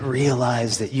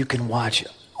realize that you can watch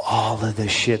all of the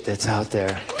shit that's out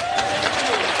there.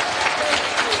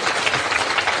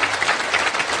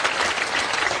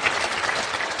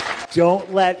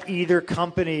 Don't let either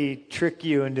company trick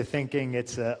you into thinking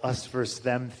it's a us versus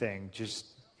them thing. Just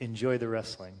enjoy the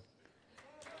wrestling.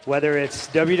 Whether it's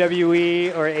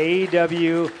WWE or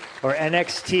AEW or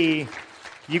NXT,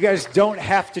 you guys don't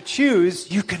have to choose.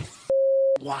 You can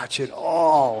watch it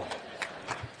all.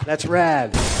 That's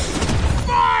rad.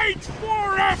 Fight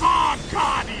forever,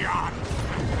 Guardian!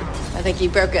 I think you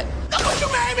broke it. Look what you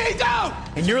made me do!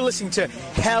 And you're listening to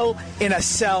Hell in a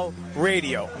Cell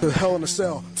Radio. The Hell in a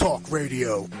Cell Talk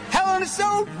Radio. Hell in a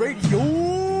Cell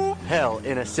Radio. Hell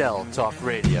in a Cell Talk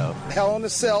Radio. Hell in a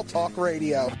Cell Talk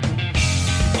Radio.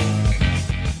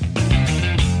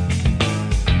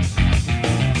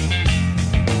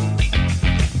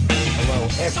 Hello,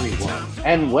 everyone,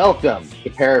 and welcome to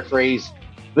paraphrase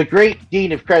the great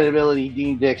Dean of Credibility,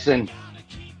 Dean Dixon.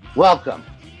 Welcome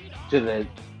to the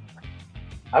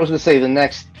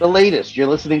latest. You're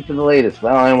listening to the latest.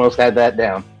 Well, I almost had that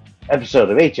down. Episode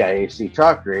of HIAC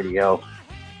Talk Radio.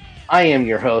 I am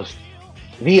your host,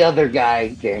 the other guy,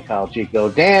 Dan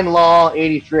Calachico. Dan Law,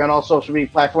 83 on all social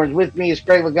media platforms. With me is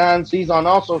Craig Lagans. He's on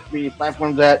all social media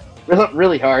platforms at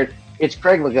really hard. It's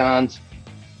Craig Lagans.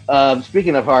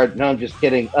 Speaking of hard, no, I'm just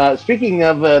kidding. Speaking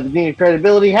of the Dean of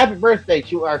Credibility, happy birthday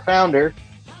to our founder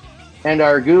and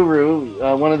our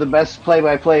guru, one of the best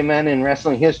play-by-play men in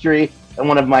wrestling history, and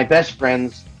one of my best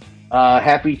friends.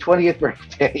 Happy 20th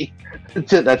birthday.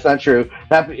 That's not true.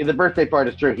 The birthday part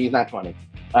is true. He's not 20.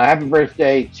 Happy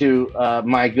birthday to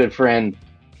my good friend,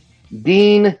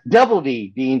 Dean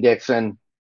Dean Dixon.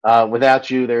 Without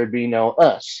you, there would be no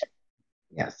us.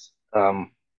 Yes. So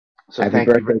happy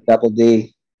birthday, Double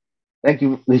D. Thank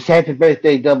you. These happy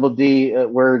birthday, Double D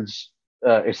words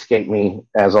escape me,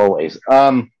 as always.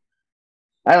 I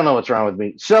don't know what's wrong with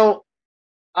me. So,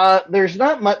 there's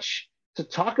not much to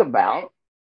talk about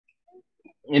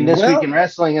in this week in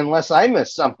wrestling, unless I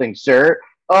missed something, sir.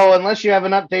 Oh, unless you have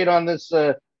an update on this.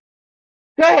 Go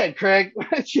ahead, Craig.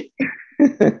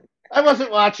 I wasn't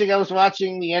watching. I was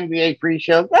watching the NBA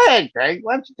pre-show. Go ahead, Craig.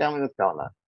 Why don't you tell me what's going on?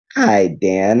 Hi,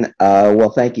 Dan. Well,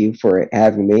 thank you for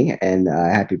having me, and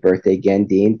happy birthday again,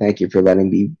 Dean. Thank you for letting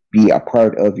me be a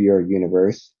part of your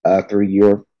universe through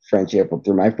your friendship, or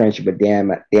through my friendship with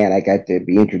Dan. I got to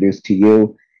be introduced to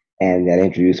you, and that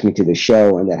introduced me to the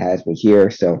show, and that has me here.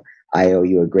 So I owe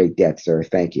you a great debt, sir.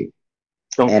 Thank you.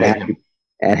 And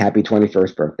happy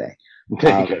 21st birthday.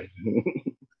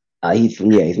 He's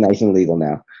nice and legal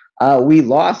now. We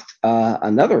lost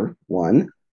another one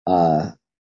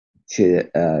to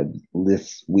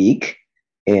this week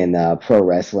in pro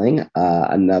wrestling.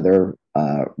 Another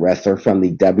wrestler from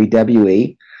the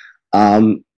WWE,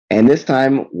 and this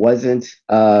time wasn't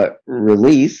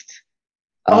released.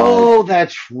 Oh,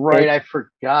 that's right. I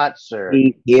forgot, sir.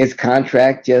 His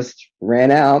contract just ran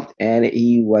out, and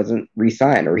he wasn't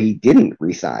re-signed, or he didn't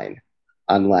re-sign.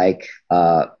 Unlike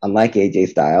AJ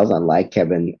Styles, unlike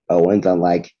Kevin Owens,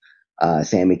 unlike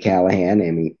Sami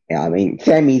Callihan.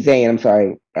 Sami Zayn. I'm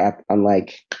sorry.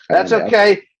 Unlike that's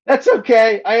okay. That's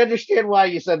okay. I understand why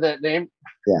you said that name.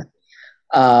 Yeah.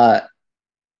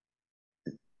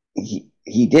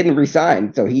 He didn't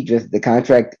resign, so the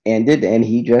contract ended, and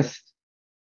he just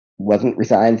wasn't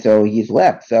resigned, so he's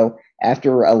left. So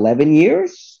after 11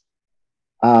 years,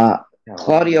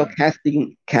 Claudio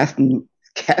Castagnoli,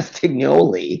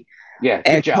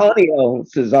 Antonio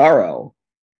Cesaro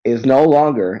is no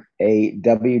longer a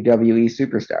WWE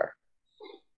superstar.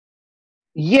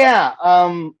 Yeah,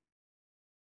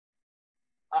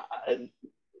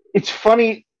 it's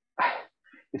funny.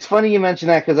 It's funny you mention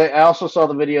that, because I also saw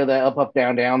the video that Up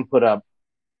Down Down put up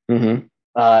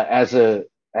as a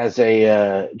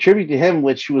tribute to him,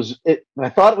 which was I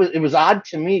thought it was odd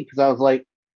to me, because I was like,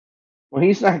 well,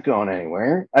 he's not going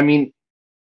anywhere. I mean,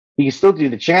 he can still do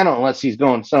the channel unless he's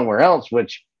going somewhere else,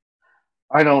 which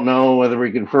I don't know whether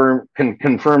we can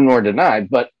confirm nor deny.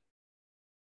 But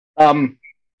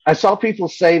I saw people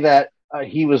say that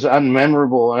he was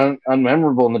unmemorable in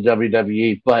the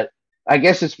WWE, but I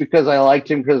guess it's because I liked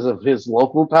him because of his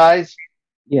local ties.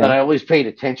 Yeah. That I always paid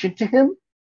attention to him.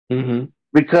 Mm-hmm.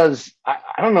 Because I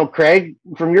don't know, Craig,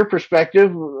 from your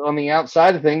perspective on the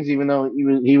outside of things, even though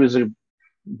he was a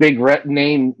big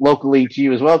name locally to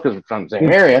you as well, because we're from the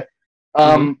same area.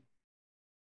 I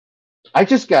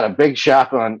just got a big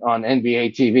shock on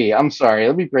NBA TV. I'm sorry.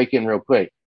 Let me break in real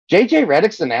quick. JJ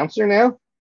Redick's the announcer now?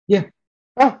 Yeah.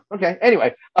 Oh, okay.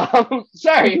 Anyway,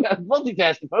 sorry.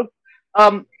 Multitasking, folks.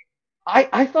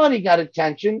 I thought he got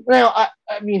attention. Now,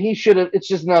 I mean, he should have. It's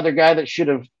just another guy that should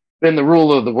have been the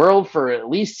ruler of the world for at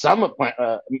least some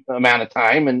amount of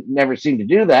time and never seemed to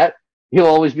do that. He'll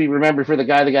always be remembered for the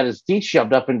guy that got his teeth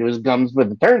shoved up into his gums with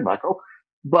the turnbuckle.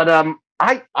 But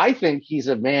I think he's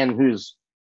a man who's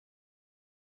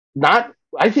not.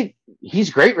 I think he's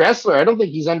a great wrestler. I don't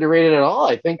think he's underrated at all.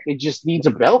 I think he just needs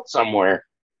a belt somewhere.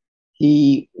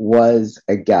 He was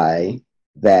a guy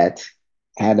that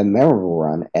had a memorable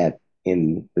run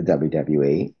in the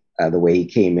WWE. The way he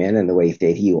came in and the way he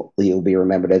stayed, he'll be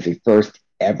remembered as the first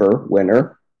ever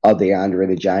winner of the Andre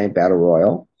the Giant Battle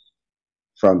Royal,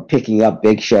 from picking up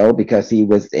Big Show, because he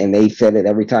was, and they said it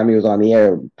every time he was on the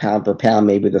air, pound for pound,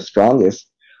 maybe the strongest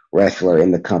wrestler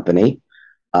in the company.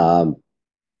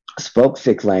 Spoke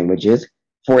 6 languages.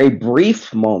 For a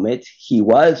brief moment, he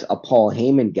was a Paul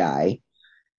Heyman guy.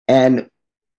 And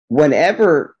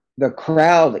whenever the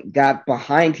crowd got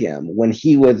behind him, when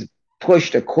he was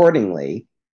pushed accordingly,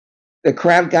 the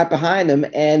crowd got behind him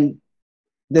and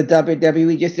the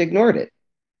WWE just ignored it.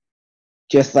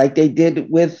 Just like they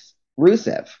did with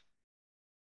Rusev.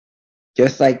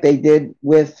 Just like they did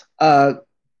with well,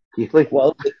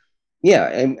 yeah,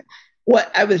 and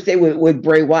what I would say with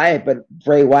Bray Wyatt, but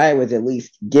Bray Wyatt was at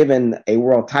least given a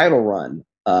world title run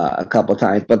a couple of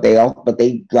times, but they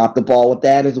dropped the ball with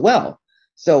that as well.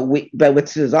 But with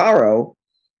Cesaro,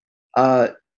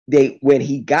 when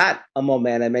he got a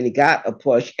momentum and he got a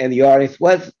push, and the audience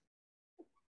was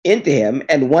into him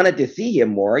and wanted to see him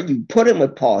more, you put him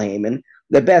with Paul Heyman,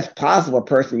 the best possible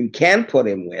person you can put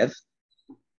him with,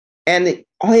 and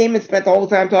Heyman spent the whole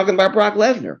time talking about Brock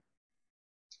Lesnar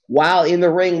while in the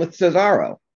ring with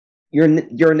Cesaro,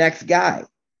 your next guy.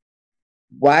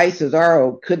 Why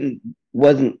Cesaro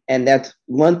wasn't, and that's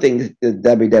one thing that the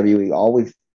WWE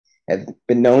always has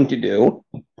been known to do,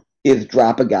 is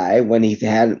drop a guy when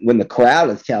the crowd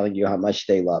is telling you how much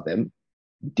they love him,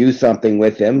 do something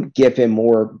with him, give him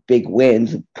more big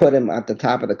wins, put him at the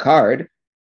top of the card,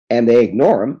 and they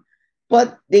ignore him.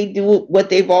 But they do what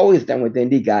they've always done with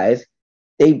indie guys.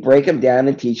 They break them down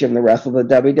and teach them the rest of the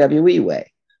WWE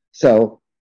way. So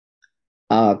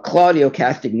Claudio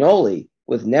Castagnoli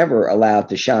was never allowed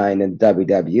to shine in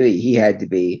WWE. He had to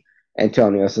be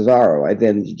Antonio Cesaro, and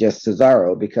then just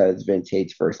Cesaro because Vince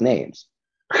hates first names.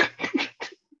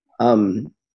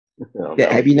 No.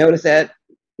 Have you noticed that?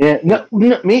 Yeah, no.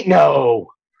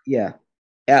 Yeah.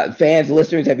 Fans,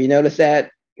 listeners, have you noticed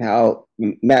that? How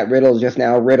Matt Riddle is just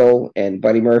now Riddle, and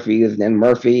Buddy Murphy is then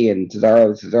Murphy, and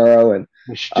Cesaro is Cesaro, and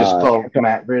we should just call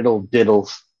Matt Riddle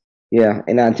Diddles. Yeah,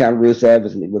 and on time Rusev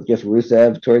was just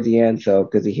Rusev towards the end, so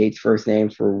because he hates first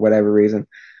names for whatever reason.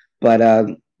 But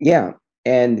yeah,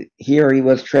 and here he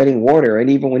was treading water, and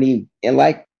even when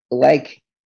like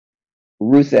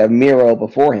Rusev, Miro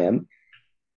before him,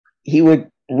 he would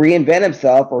reinvent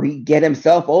himself or he'd get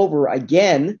himself over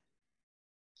again,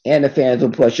 and the fans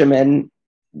would push him, and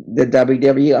the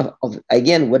WWE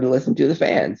again wouldn't listen to the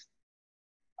fans.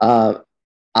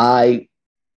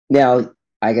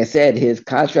 Like I said, his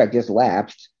contract just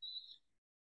lapsed,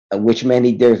 which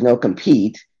meant there's no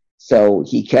compete, so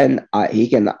he can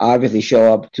obviously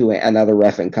show up to another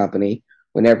wrestling company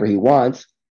whenever he wants.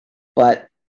 But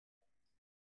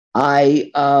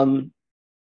I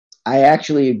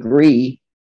actually agree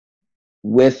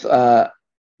with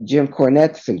Jim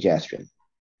Cornette's suggestion.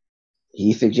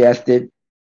 He suggested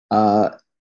that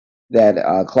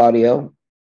Claudio,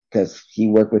 because he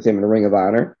worked with him in the Ring of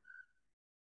Honor,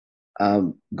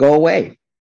 go away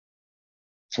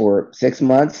for 6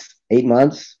 months, 8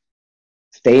 months,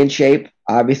 stay in shape,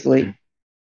 obviously,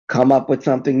 come up with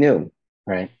something new.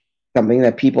 Right. Something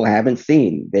that people haven't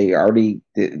seen.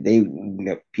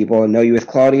 People know you as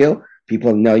Claudio,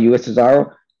 people know you as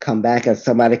Cesaro, come back as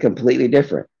somebody completely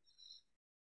different.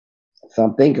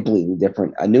 Something completely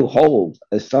different, a new hold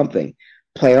as something.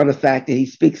 Play on the fact that he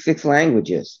speaks 6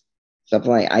 languages.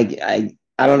 Something like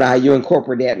I don't know how you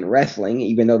incorporate that in wrestling,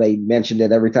 even though they mentioned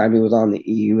it every time he was on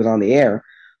the air.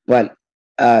 But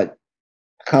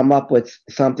come up with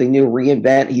something new,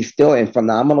 reinvent. He's still in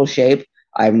phenomenal shape.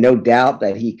 I have no doubt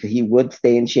that he would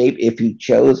stay in shape if he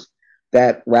chose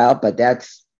that route. But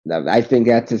I think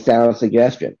that's a sound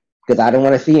suggestion, because I don't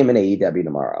want to see him in AEW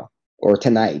tomorrow or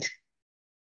tonight,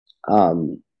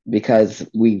 because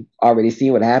we already see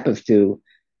what happens to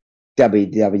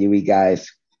WWE guys.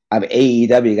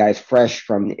 AEW guys fresh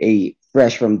from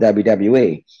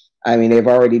WWE. I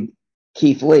mean,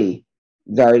 Keith Lee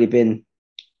has already been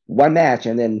one match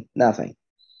and then nothing.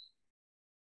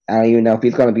 I don't even know if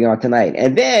he's going to be on tonight.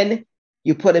 And then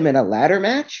you put him in a ladder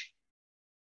match.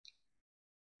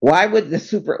 Why would a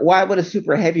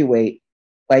super heavyweight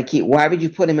why would you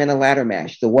put him in a ladder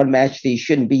match? The one match that he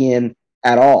shouldn't be in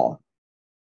at all.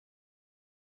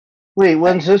 Wait,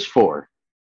 when's this for?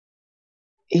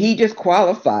 He just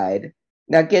qualified.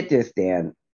 Now get this,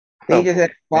 Dan. They just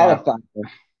had qualified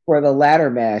for the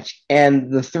ladder match,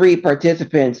 and the three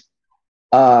participants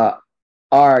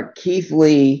are Keith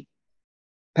Lee,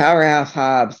 Powerhouse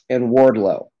Hobbs, and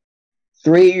Wardlow.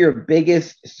 Three of your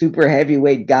biggest super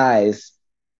heavyweight guys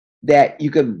that you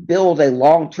could build a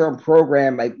long-term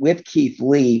program like with Keith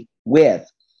Lee with,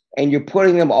 and you're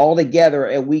putting them all together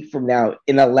a week from now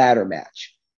in a ladder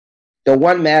match. The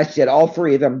one match that all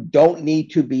three of them don't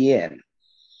need to be in.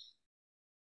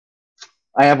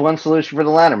 I have one solution for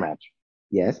the ladder match.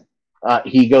 Yes.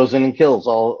 He goes in and kills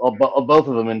both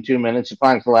of them in 2 minutes,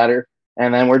 finds the ladder,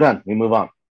 and then we're done. We move on.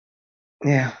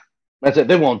 Yeah. That's it.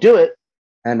 They won't do it.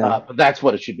 I know. But that's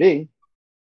what it should be.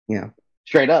 Yeah.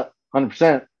 Straight up,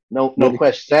 100%. No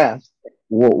questions asked.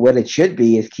 What it should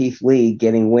be is Keith Lee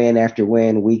getting win after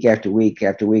win, week after week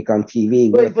after week on TV.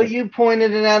 But you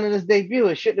pointed it out in his debut.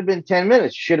 It shouldn't have been 10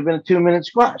 minutes. It should have been a 2-minute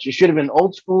squash. It should have been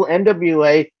old school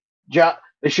NWA.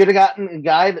 They should have gotten a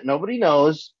guy that nobody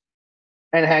knows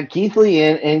and had Keith Lee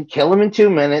in and kill him in 2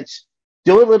 minutes.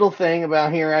 Do a little thing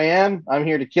about here I am. I'm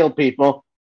here to kill people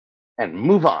and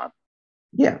move on.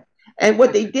 Yeah. And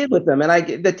what they did with them,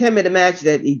 and the 10-minute match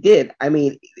that he did, I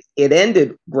mean, it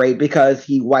ended great because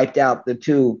he wiped out the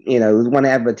two, one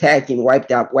half of the tag team, wiped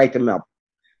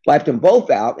them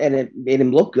both out, and it made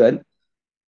him look good.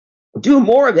 Do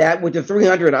more of that with the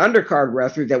 300 undercard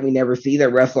wrestlers that we never see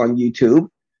that wrestle on YouTube,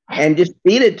 and just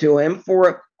feed it to him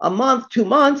for a month, 2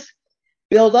 months,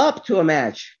 build up to a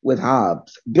match with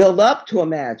Hobbs, build up to a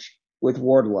match with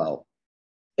Wardlow,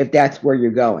 if that's where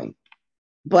you're going.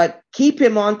 But keep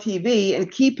him on TV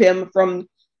and keep him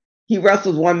he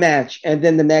wrestles one match and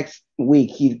then the next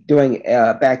week he's doing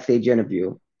a backstage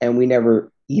interview and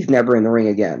he's never in the ring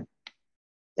again.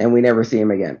 And we never see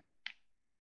him again.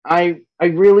 I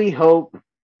really hope,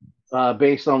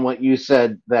 based on what you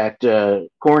said, that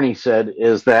Corny said,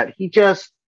 is that he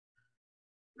just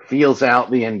feels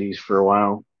out the indies for a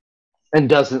while and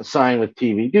doesn't sign with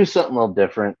TV. Do something a little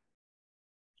different.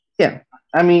 Yeah.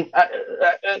 I mean,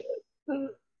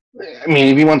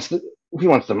 if he wants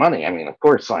the money, of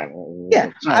course, sign.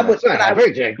 Yeah, I would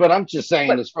sign. But I'm just saying,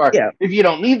 if you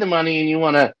don't need the money and you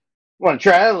want to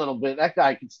try a little bit, that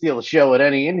guy could steal a show at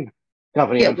any indie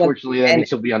company. Unfortunately, that means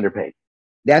he'll be underpaid.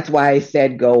 That's why I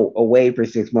said go away for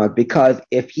 6 months, because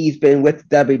if he's been with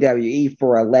WWE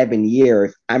for 11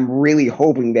 years, I'm really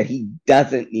hoping that he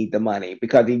doesn't need the money,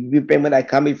 because if you've been with that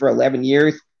company for 11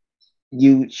 years,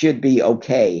 you should be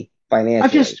okay financially. I'm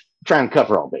just trying to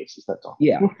cover all bases. That's all.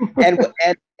 Yeah,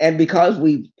 and because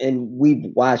we've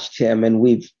watched him, and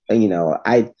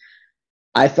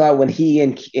I thought when he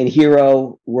and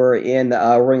Hero were in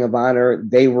Ring of Honor,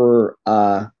 they were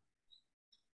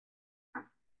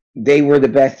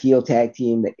the best heel tag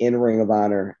team in Ring of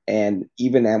Honor. And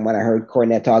even then, when I heard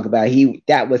Cornette talk about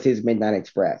that was his Midnight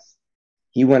Express.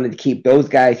 He wanted to keep those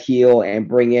guys heel and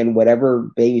bring in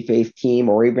whatever babyface team,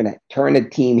 or even turn a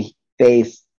team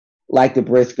face like the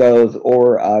Briscoes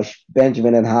or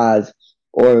Benjamin and Haas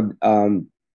or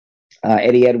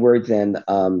Eddie Edwards and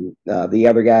the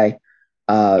other guy,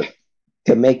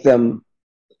 to make them,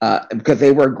 because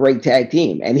they were a great tag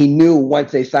team. And he knew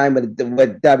once they signed with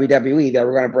WWE, they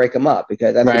were going to break them up,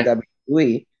 because that's what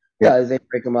WWE does. They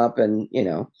break them up and,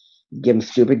 give them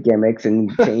stupid gimmicks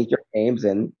and change their names.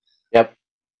 And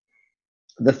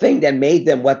the thing that made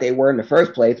them what they were in the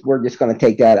first place, we're just going to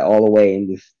take that all away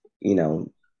and just,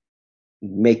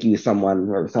 make you someone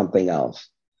or something else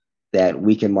that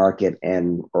we can market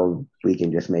or we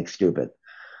can just make stupid.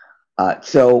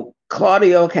 So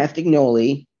Claudio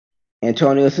Castagnoli,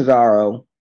 Antonio Cesaro,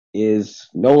 is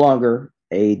no longer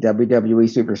a WWE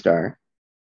superstar.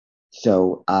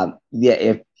 So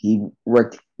if he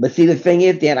worked, but see, the thing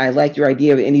is, Dan, I like your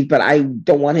idea of indies, but I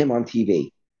don't want him on TV.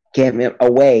 Keep him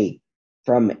away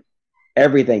from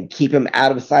everything. Keep him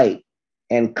out of sight.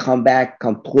 And come back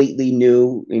completely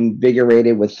new,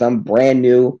 invigorated with some brand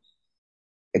new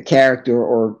character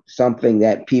or something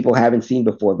that people haven't seen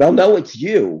before. They'll know it's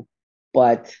you,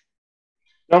 but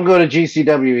don't go to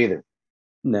GCW either.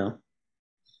 No.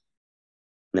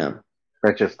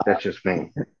 That's just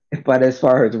me. But as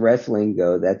far as wrestling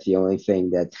goes, that's the only thing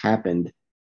that's happened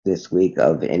this week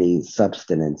of any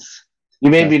substance. You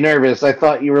made me nervous. I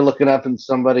thought you were looking up and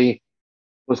somebody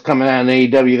was coming out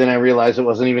in AEW, then I realized it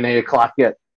wasn't even 8 o'clock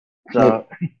yet. So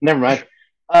never mind.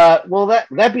 Well,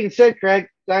 that being said, Craig,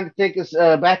 time to take us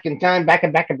back in time, back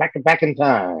in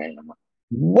time.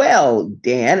 Well,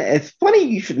 Dan, it's funny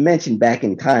you should mention back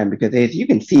in time, because as you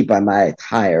can see by my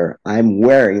attire, I'm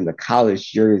wearing the college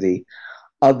jersey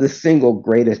of the single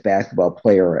greatest basketball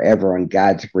player ever on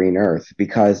God's green earth,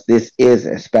 because this is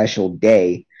a special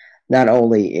day, not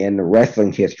only in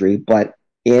wrestling history, but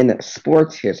in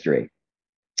sports history.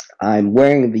 I'm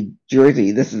wearing the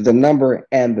jersey. This is the number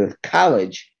and the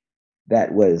college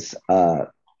that was the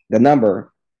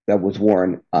number that was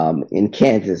worn in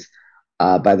Kansas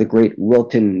by the great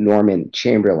Wilton Norman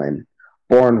Chamberlain,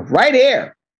 born right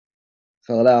here,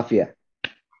 Philadelphia.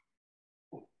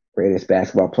 Greatest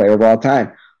basketball player of all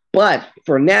time. But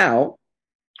for now,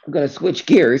 I'm going to switch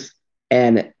gears,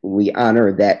 and we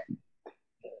honor that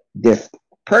this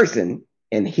person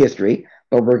in history,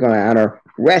 but we're going to honor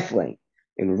wrestling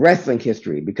in wrestling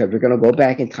history, because we're going to go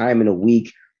back in time in a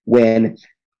week when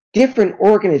different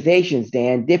organizations,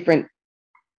 Dan, different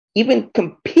even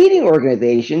competing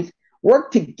organizations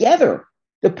work together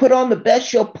to put on the best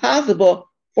show possible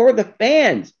for the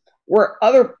fans, where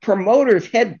other promoters,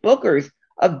 head bookers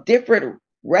of different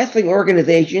wrestling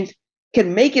organizations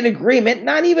can make an agreement,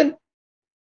 not even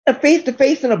a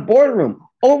face-to-face in a boardroom,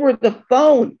 over the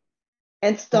phone,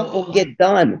 and stuff will get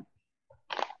done.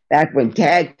 Back when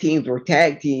tag teams were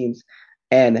tag teams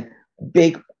and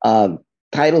big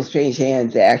titles changed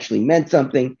hands, that actually meant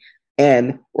something.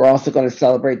 And we're also going to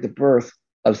celebrate the birth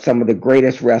of some of the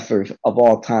greatest wrestlers of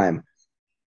all time.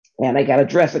 And I got to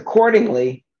dress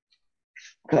accordingly,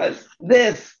 because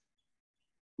this,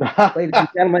 ladies and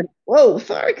gentlemen, whoa,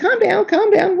 sorry, calm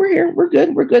down. We're here.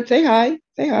 We're good. Say hi.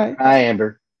 Hi,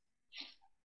 Amber.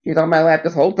 She's on my lap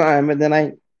this whole time, and then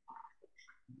I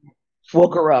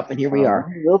woke her up, and here we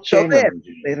are. So this,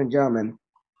 ladies and gentlemen,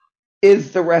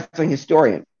 is the wrestling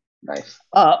historian. Nice.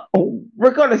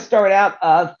 We're going to start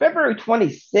out February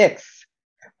 26th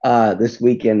this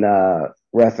week in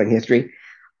wrestling history.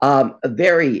 A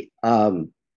very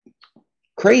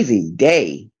crazy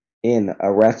day in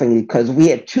wrestling, because we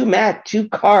had two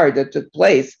cards that took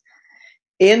place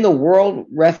in the World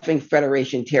Wrestling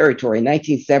Federation territory in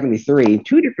 1973 in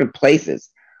two different places.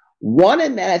 One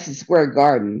in Madison Square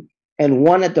Garden and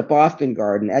one at the Boston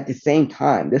Garden at the same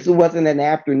time. This wasn't an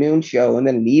afternoon show and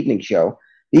then an evening show.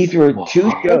 These were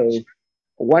two shows,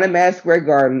 one in Madison Square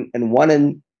Garden and one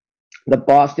in the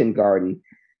Boston Garden,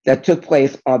 that took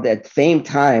place on that same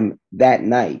time that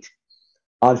night.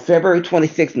 On February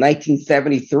 26,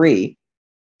 1973,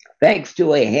 thanks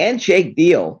to a handshake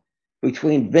deal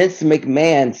between Vince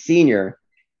McMahon Sr.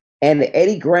 and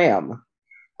Eddie Graham,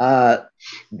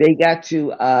 they got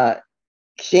to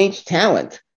exchange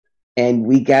talent. And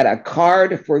we got a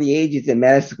card for the ages in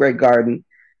Madison Square Garden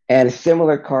and a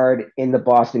similar card in the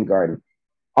Boston Garden.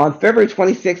 On February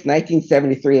 26,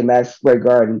 1973, in Madison Square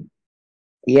Garden,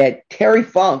 he had Terry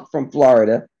Funk from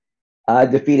Florida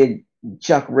defeated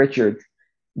Chuck Richards.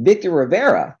 Victor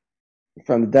Rivera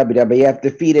from the WWF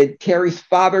defeated Terry's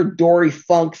father, Dory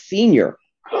Funk Sr.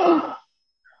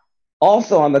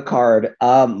 Also on the card,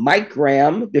 Mike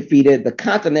Graham defeated the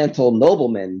Continental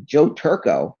Nobleman, Joe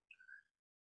Turco.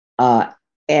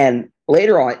 And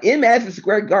later on, in Madison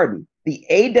Square Garden, the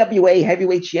AWA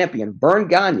heavyweight champion, Vern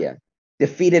Gagne,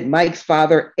 defeated Mike's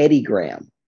father, Eddie Graham.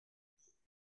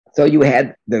 So you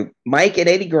had the Mike and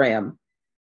Eddie Graham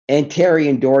and Terry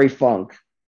and Dory Funk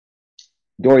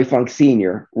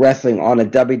Sr. wrestling on a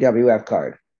WWF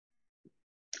card.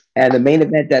 And the main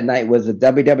event that night was the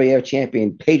WWF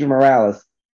champion, Pedro Morales,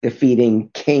 defeating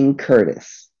King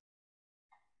Curtis.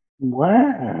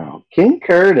 Wow. King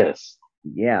Curtis.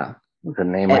 Yeah. That's a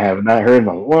name I have not heard in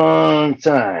a long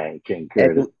time, King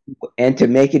Curtis. And to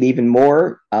make it even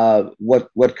more,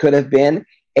 what could have been,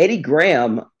 Eddie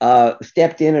Graham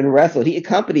stepped in and wrestled. He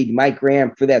accompanied Mike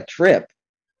Graham for that trip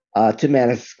to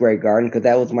Madison Square Garden, because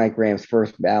that was Mike Graham's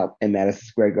first bout in Madison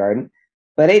Square Garden.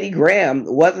 But Eddie Graham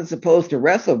wasn't supposed to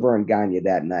wrestle Vern Gagne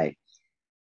that night.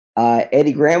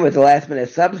 Eddie Graham was the last-minute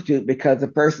substitute, because the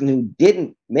person who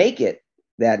didn't make it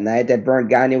that night that Vern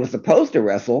Gagne was supposed to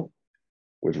wrestle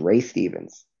was Ray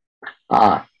Stevens.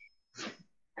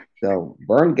 So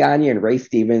Vern Gagne and Ray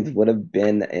Stevens would have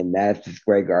been in Madison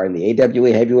Square Garden. The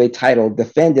AWA heavyweight title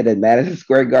defended in Madison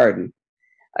Square Garden.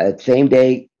 Same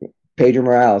day, Pedro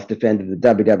Morales defended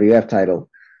the WWF title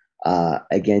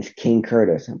against King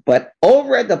Curtis. But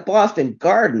over at the Boston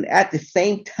Garden at the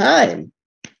same time,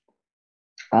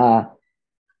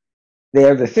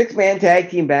 there's a six-man tag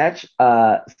team match.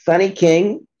 Sonny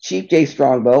King, Chief Jay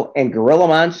Strongbow, and Gorilla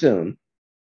Monsoon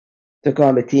took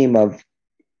on the team of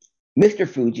Mr.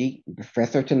 Fuji,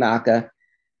 Professor Tanaka,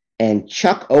 and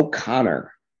Chuck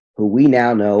O'Connor, who we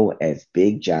now know as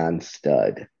Big John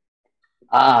Studd.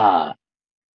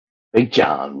 Big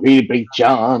John, really Big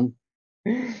John.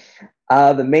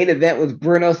 The main event was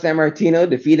Bruno Sammartino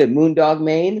defeated Moondog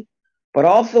Mayne, but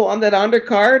also on that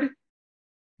undercard,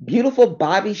 beautiful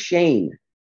Bobby Shane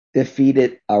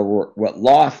defeated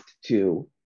lost to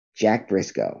Jack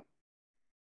Briscoe.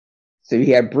 So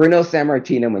you had Bruno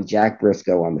Sammartino and Jack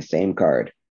Briscoe on the same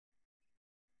card.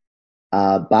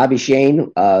 Bobby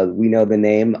Shane, we know the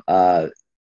name.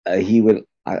 He would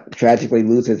tragically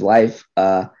lose his life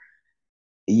a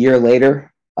year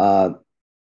later,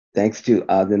 thanks to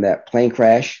then that plane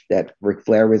crash that Ric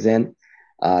Flair was in.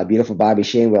 Beautiful Bobby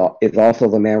Shane is also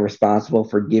the man responsible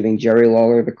for giving Jerry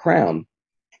Lawler the crown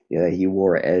that he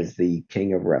wore as the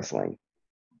King of Wrestling.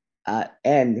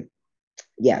 And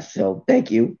yes, so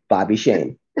thank you, Bobby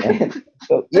Shane.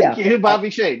 So, thank you, Bobby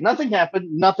Shane. Nothing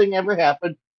happened. Nothing ever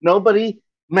happened. Nobody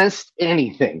missed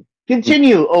anything.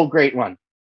 Continue, oh great one.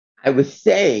 I was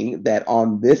saying that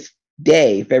on this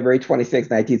day, February 26,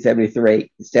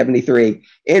 1973,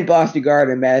 in Boston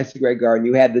Garden, Madison Square Garden,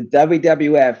 you had the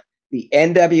WWF, the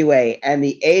NWA, and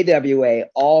the AWA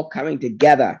all coming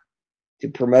together to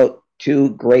promote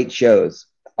two great shows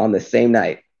on the same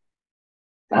night.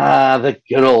 The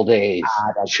good old days.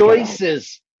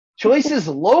 Choices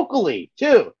locally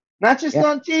too, not just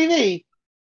on TV.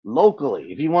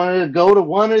 Locally, if you wanted to go to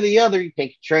one or the other, you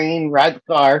take a train, ride the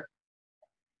car,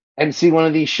 and see one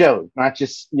of these shows. Not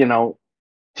just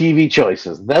TV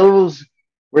choices. Those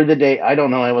were the day. I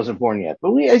don't know. I wasn't born yet,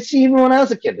 but I see even when I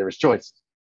was a kid, there was choices.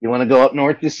 You want to go up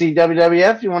north to see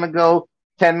WWF? You want to go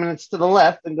 10 minutes to the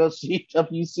left and go see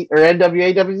WC or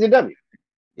NWA, WCW?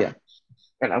 Yeah,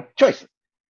 choices.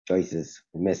 Choices.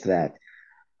 Missed that.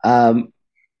 But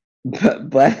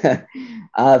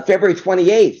February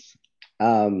 28th,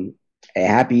 a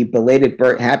happy belated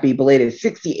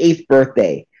 68th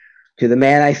birthday to the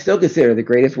man I still consider the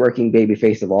greatest working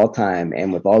babyface of all time,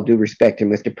 and with all due respect to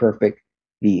Mr. Perfect,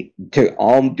 to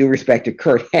all due respect to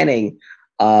Kurt Hennig,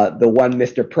 the one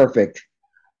Mr. Perfect.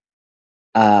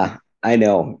 I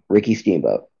know, Ricky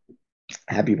Steamboat.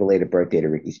 Happy belated birthday to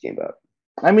Ricky Steamboat.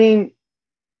 I mean,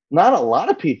 not a lot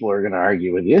of people are going to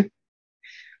argue with you.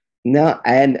 No,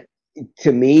 and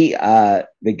to me,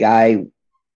 the guy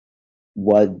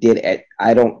did it.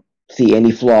 I don't see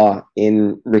any flaw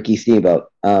in Ricky Steamboat.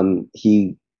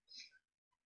 He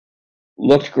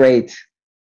looked great,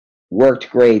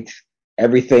 worked great.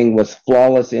 Everything was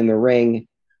flawless in the ring.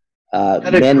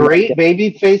 Had a great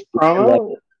babyface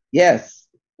promo. Yes,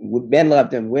 men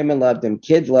loved him, women loved him,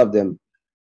 kids loved him.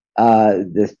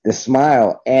 The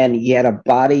smile, and he had a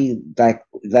body that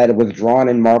was drawn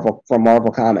in from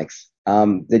Marvel Comics.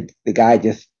 The guy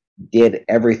just did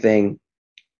everything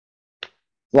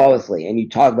flawlessly. And you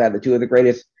talk about the two of the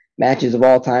greatest matches of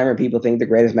all time, or people think the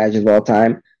greatest matches of all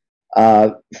time.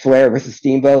 Flair versus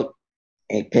Steamboat,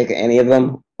 and pick any of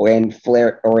them, and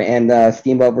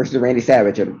Steamboat versus Randy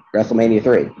Savage at WrestleMania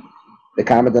 3. The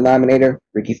common denominator,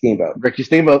 Ricky Steamboat. Ricky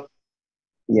Steamboat.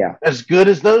 Yeah. As good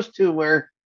as those two were,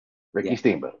 Ricky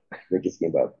Steamboat. Ricky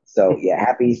Steamboat. So yeah,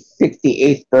 happy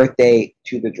 68th birthday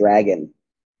to the Dragon.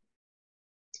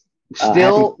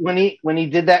 Still, when he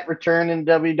did that return in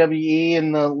WWE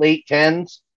in the late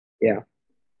 10s,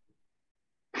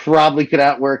 probably could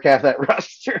outwork half that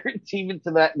roster even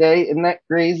to that day. Isn't that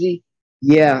crazy?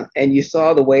 Yeah, and you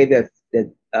saw the way that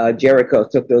Jericho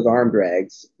took those arm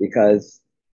drags, because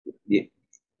he's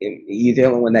the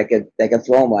only one that can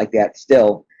throw them like that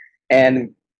still.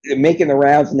 And making the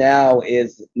rounds now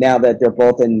that they're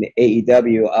both in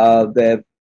AEW,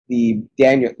 the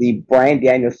Bryan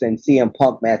Danielson CM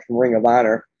Punk match from Ring of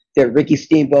Honor that Ricky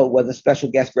Steamboat was a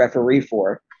special guest referee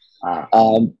for.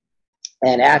 And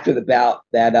after the bout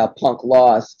that Punk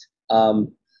lost,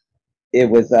 it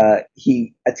was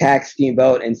he attacked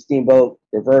Steamboat, and Steamboat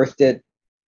reversed it,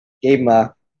 gave him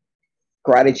a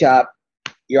karate chop,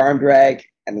 arm drag,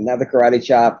 and another karate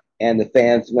chop, and the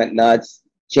fans went nuts,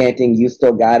 chanting, "You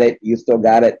still got it, you still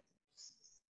got it."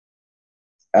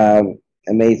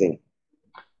 Amazing.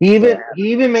 He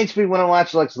even makes me want to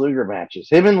watch Lex Luger matches.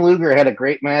 Him and Luger had a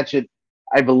great match at,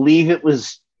 I believe it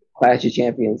was Clash of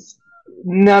Champions.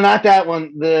 No, not that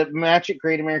one. The match at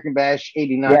Great American Bash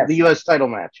 '89, the U.S. title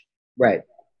match. Right.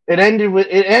 It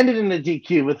ended in the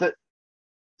DQ with it.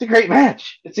 It's a great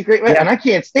match. And I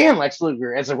can't stand Lex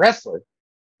Luger as a wrestler,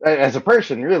 as a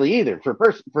person, really either. For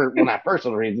not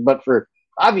personal reasons, but for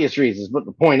obvious reasons. But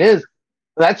the point is,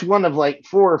 that's one of like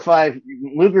 4 or 5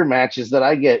 Luger matches that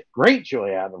I get great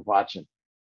joy out of watching.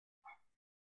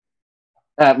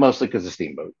 Mostly because of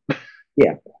Steamboat.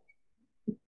 Yeah.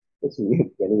 That's what you're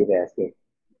getting it asking.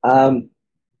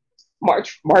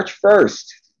 March 1st,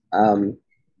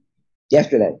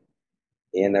 yesterday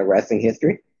in wrestling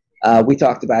history. We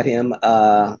talked about him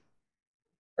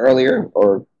earlier,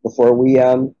 or before we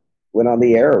went on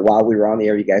the air, or while we were on the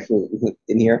air. You guys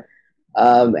didn't hear.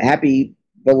 Happy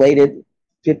belated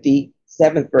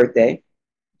 57th birthday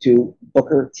to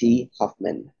Booker T.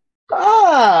 Huffman.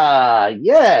 Ah,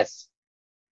 yes.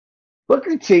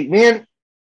 Booker T, man,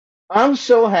 I'm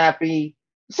so happy.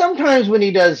 Sometimes when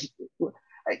he does,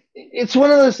 it's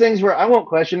one of those things where I won't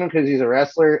question him because he's a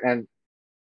wrestler and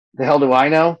the hell do I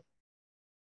know?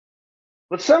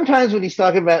 But sometimes when he's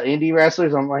talking about indie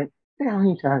wrestlers, I'm like, what the hell are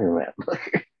you talking about,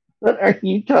 Booker? What are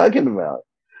you talking about?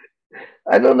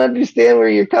 I don't understand where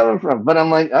you're coming from. But I'm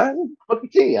like, Booker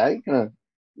T. I ain't gonna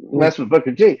mess with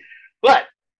Booker T. But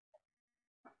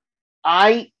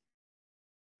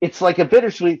it's like a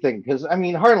bittersweet thing because I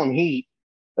mean, Harlem Heat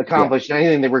accomplished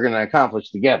anything they were going to accomplish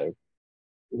together.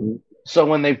 Mm-hmm. So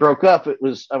when they broke up, I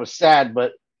was sad.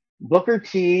 But Booker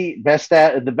T,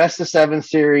 the best of 7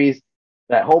 series,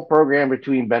 that whole program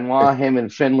between Benoit, him,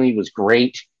 and Finlay was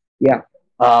great. Yeah.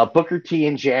 Booker T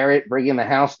and Jarrett bringing the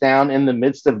house down in the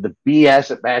midst of the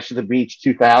BS at Bash of the Beach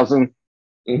 2000.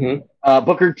 Mm-hmm.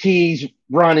 Booker T's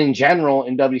run in general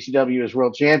in WCW as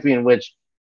world champion, which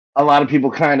a lot of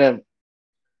people kind of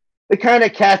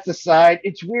cast aside.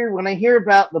 It's weird when I hear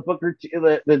about the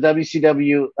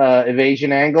WCW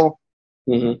evasion angle,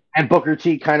 mm-hmm. and Booker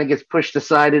T kind of gets pushed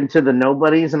aside into the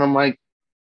nobodies, and I'm like,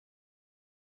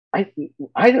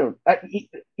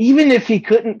 even if he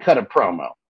couldn't cut a promo,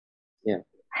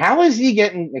 how is he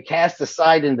getting cast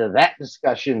aside into that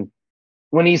discussion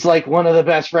when he's like one of the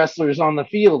best wrestlers on the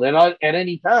field at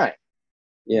any time?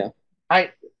 Yeah,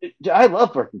 I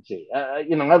love Booker T. I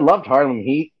loved Harlem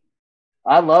Heat.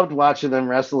 I loved watching them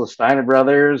wrestle the Steiner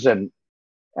Brothers and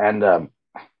the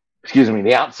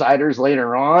Outsiders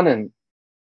later on, and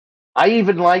I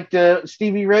even liked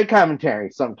Stevie Ray commentary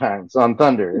sometimes on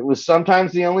Thunder. It was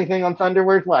sometimes the only thing on Thunder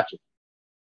worth watching.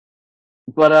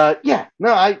 But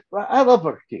I love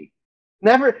Booker T.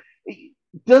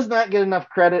 Does not get enough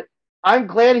credit. I'm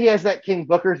glad he has that King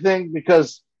Booker thing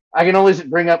because I can always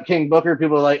bring up King Booker.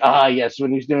 People are like, yes,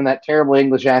 when he's doing that terrible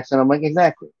English accent. I'm like,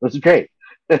 exactly. That's great.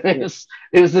 It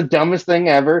was the dumbest thing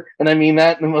ever, and I mean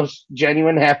that in the most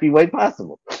genuine, happy way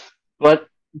possible. But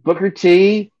Booker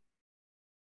T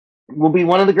will be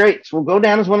one of the greats. Will go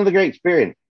down as one of the greats,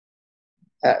 period.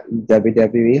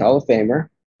 WWE Hall of Famer,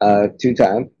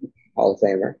 2-time Hall of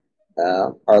Famer,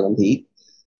 Harlem Heat,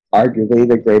 arguably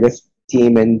the greatest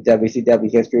team in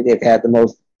WCW history. They've had the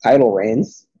most title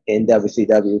reigns in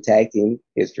WCW tag team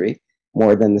history,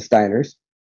 more than the Steiners.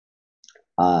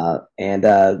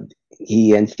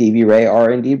 He and Stevie Ray are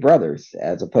indeed brothers,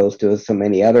 as opposed to so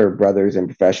many other brothers in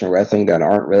professional wrestling that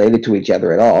aren't related to each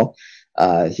other at all.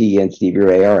 He and Stevie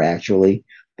Ray are actually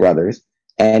brothers.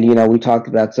 And, we talked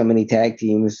about so many tag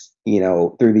teams,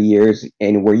 through the years,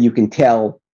 and where you can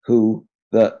tell who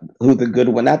the good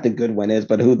one, not the good one is,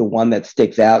 but who the one that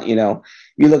sticks out. You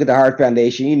look at the Hart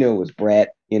Foundation, you knew it was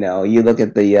Brett. You look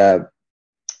at the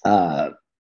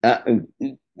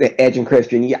Edge and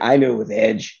Christian, I knew it was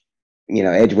Edge.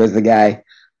 Edge was the guy.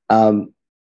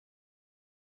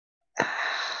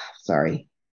 Sorry.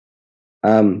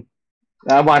 I'm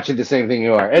watching the same thing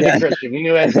you are. Edge and Christian, you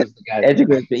knew Edge was the guy. Edge and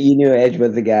Christian, you knew Edge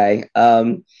was the guy.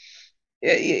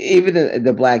 Even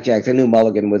the Blackjacks, I knew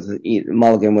Mulligan was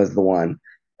the one.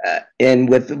 And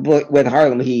with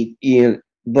Harlem Heat,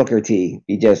 Booker T,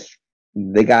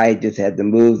 the guy just had the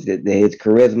moves, his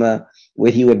charisma,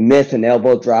 where he would miss an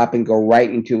elbow drop and go right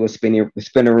into a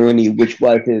spinneroonie, which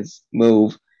was his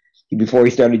move. Before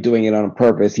he started doing it on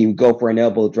purpose, he would go for an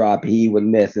elbow drop, he would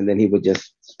miss, and then he would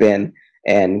just spin,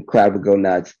 and crowd would go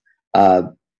nuts.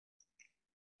 And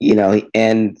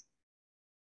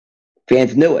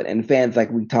fans knew it. And fans,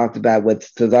 like we talked about with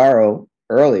Cesaro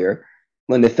earlier,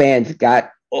 when the fans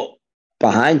got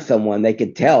behind someone, they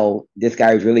could tell this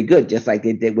guy was really good, just like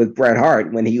they did with Bret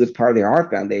Hart when he was part of the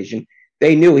Hart Foundation.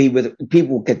 They knew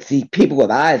people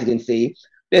with eyes can see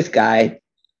this guy,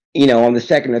 on the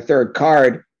second or third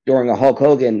card during a Hulk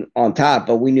Hogan on top,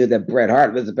 but we knew that Bret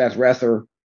Hart was the best wrestler,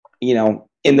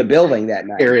 in the building that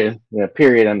night. Period. Yeah,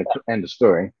 period. End of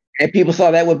story. And people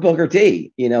saw that with Booker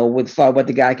T, saw what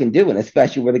the guy can do, and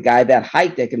especially with a guy that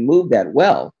height that can move that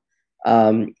well.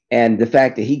 And the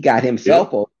fact that he got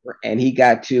himself over and he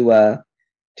got to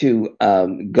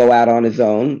go out on his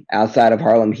own outside of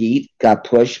Harlem Heat, got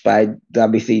pushed by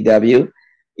WCW,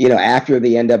 after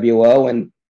the NWO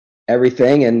and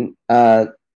everything, and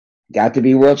got to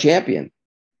be world champion.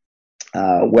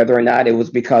 Whether or not it was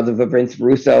because of the Vince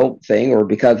Russo thing or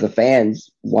because the fans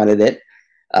wanted it,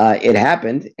 it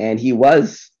happened, and he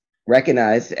was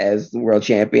recognized as the world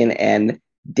champion and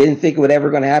didn't think it would ever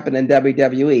going to happen in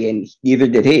WWE, and neither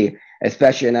did he,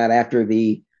 especially not after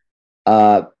the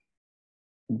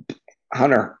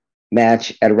Hunter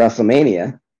match at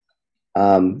WrestleMania,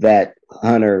 that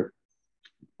Hunter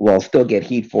will still get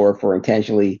heat for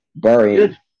intentionally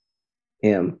burying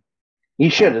him. He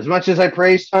should. As much as I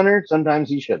praised Hunter, sometimes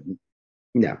he shouldn't.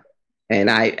 No. And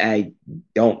I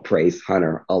don't praise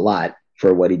Hunter a lot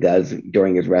for what he does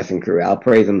during his wrestling career. I'll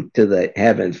praise him to the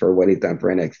heavens for what he's done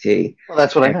for NXT. Well,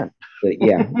 that's what I meant. But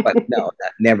yeah, but no,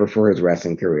 never for his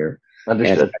wrestling career.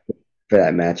 Understood. And for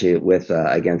that match with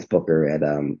against Booker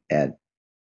at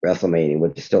WrestleMania,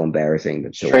 which is still embarrassing.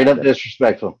 Straight up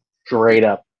disrespectful. Straight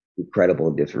up. Incredible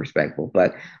and disrespectful.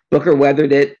 But Booker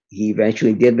weathered it. He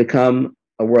eventually did become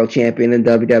a world champion in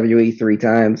WWE 3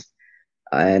 times.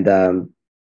 And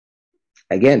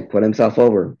again, put himself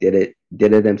over. Did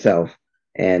it himself.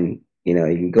 And, you know,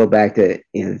 you can go back to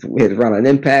his run on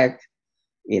Impact,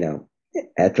 you know,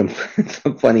 had some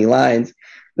funny lines.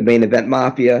 The Main Event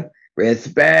Mafia,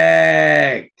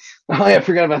 respect. Oh, yeah, I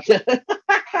forgot about that.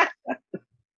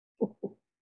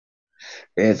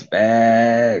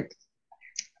 Respect.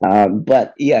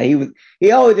 But yeah,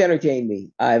 he always entertained me.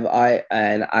 I've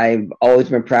always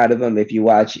been proud of him. If you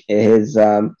watch his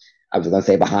I was gonna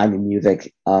say behind the music,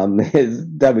 his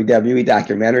WWE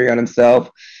documentary on himself,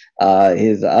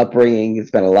 his upbringing, he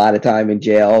spent a lot of time in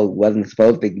jail, wasn't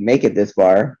supposed to make it this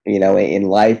far, you know, in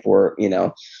life, or, you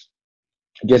know,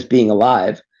 just being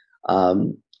alive.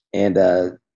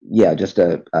 Yeah, just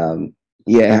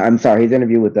yeah, I'm sorry, his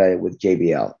interview with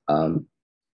JBL.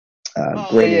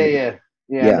 Great.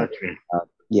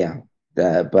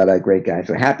 But a great guy.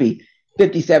 So happy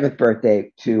 57th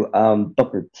birthday to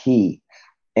Booker T.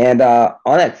 And on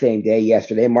that same day,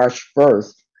 yesterday, March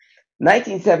 1st,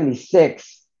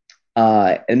 1976,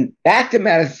 and back to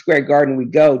Madison Square Garden we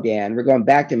go, Dan. We're going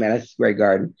back to Madison Square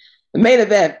Garden. The main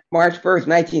event, March 1st,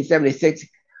 1976,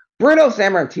 Bruno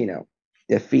Sammartino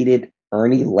defeated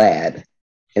Ernie Ladd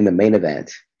in the main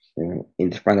event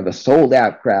in front of a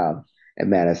sold-out crowd at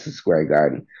Madison Square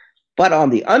Garden. But on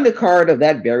the undercard of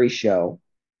that very show,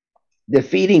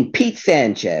 defeating Pete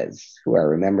Sanchez, who I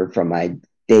remember from my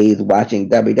days watching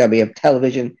WWF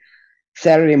television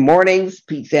Saturday mornings.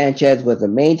 Pete Sanchez was a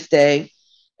mainstay,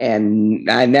 and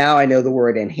now I know the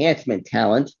word enhancement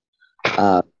talent.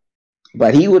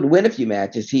 But he would win a few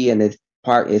matches, he and his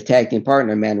tag team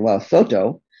partner, Manuel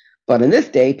Soto. But in this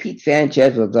day, Pete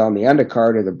Sanchez was on the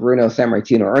undercard of the Bruno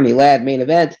Sammartino Ernie Ladd main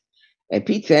event, and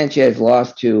Pete Sanchez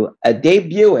lost to a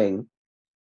debuting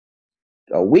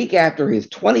a week after his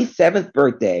 27th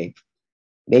birthday,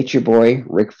 Nature Boy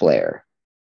Ric Flair.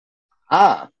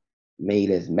 Made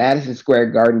his Madison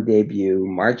Square Garden debut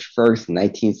March 1st,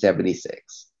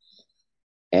 1976.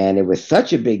 And it was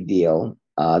such a big deal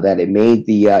that it made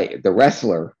the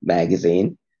Wrestler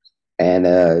magazine. And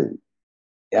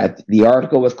the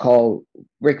article was called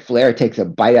Ric Flair Takes a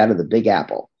Bite Out of the Big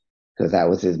Apple, because that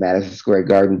was his Madison Square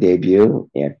Garden debut.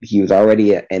 And he was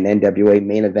already an NWA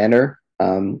main eventer,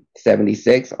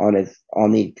 76 on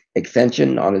the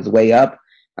extension on his way up.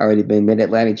 Already been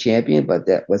Mid-Atlantic champion, but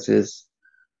that was his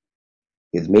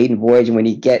maiden voyage. And when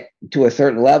you get to a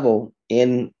certain level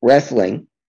in wrestling,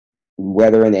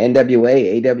 whether in the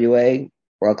NWA, AWA,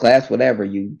 World Class, whatever,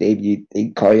 they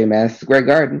call you Madison Square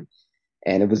Garden.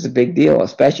 And it was a big deal,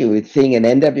 especially with seeing an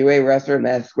NWA wrestler in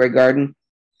Madison Square Garden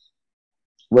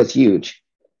was huge,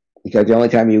 because the only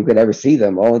time you could ever see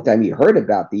them, the only time you heard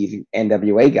about these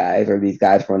NWA guys or these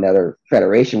guys from another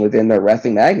federation was in their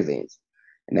wrestling magazines.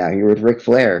 And now here was Ric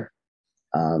Flair.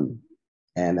 And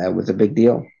that was a big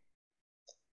deal.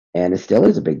 And it still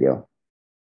is a big deal.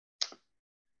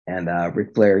 And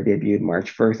Ric Flair debuted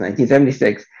March 1st,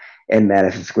 1976 in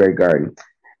Madison Square Garden.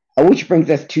 Which brings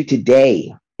us to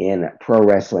today in pro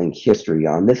wrestling history.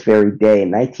 On this very day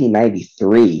in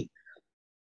 1993,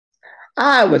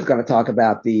 I was going to talk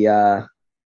about the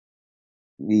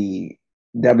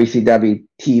WCW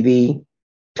TV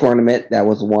tournament that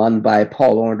was won by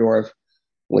Paul Orndorff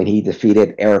when he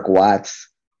defeated Eric Watts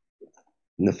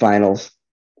in the finals.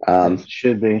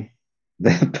 Should be.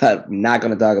 But I'm not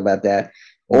going to talk about that,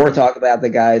 or talk about the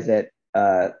guys that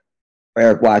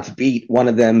Eric Watts beat, one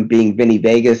of them being Vinny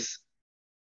Vegas,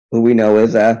 who we know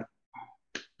is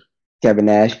Kevin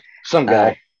Nash. Some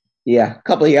guy. Yeah, a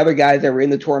couple of the other guys that were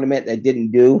in the tournament that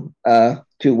didn't do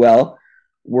too well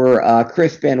were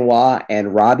Chris Benoit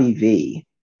and Robbie V.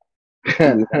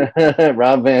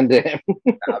 Rob Van Dam.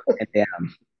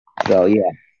 So, yeah,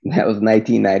 that was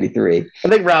 1993. I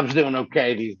think Rob's doing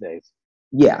okay these days.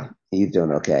 Yeah, he's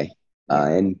doing okay.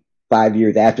 And 5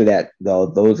 years after that, though,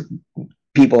 those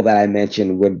people that I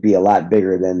mentioned would be a lot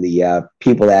bigger than the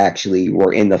people that actually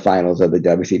were in the finals of the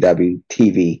WCW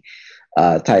TV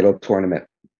title tournament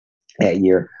that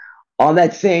year. On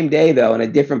that same day, though, in a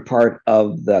different part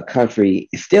of the country,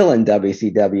 still in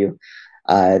WCW,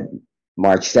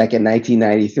 March 2nd,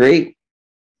 1993,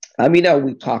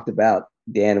 We've talked about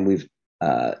Dan, and we've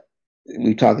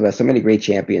talked about so many great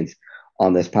champions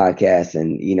on this podcast,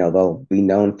 and they'll be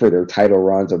known for their title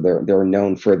runs, or they're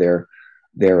known for their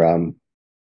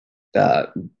uh,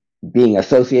 being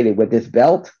associated with this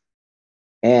belt,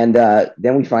 and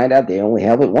then we find out they only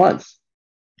held it once.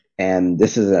 And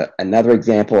this is another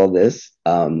example of this.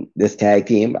 This tag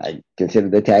team, I consider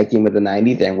the tag team of the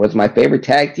 '90s, and was my favorite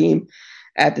tag team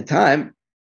at the time.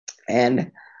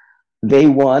 And they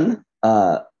won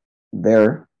the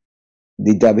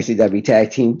WCW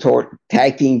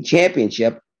Tag Team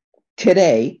Championship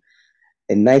today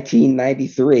in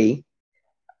 1993.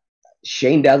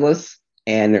 Shane Douglas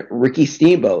and Ricky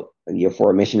Steamboat, the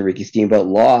aforementioned Ricky Steamboat,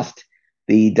 lost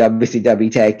the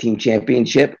WCW Tag Team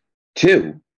Championship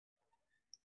to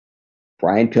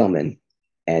Brian Pillman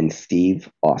and Steve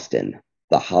Austin,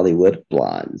 the Hollywood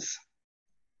Blondes,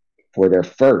 for their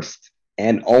first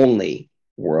and only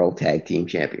World Tag Team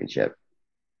Championship.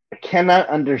 I cannot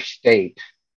understate,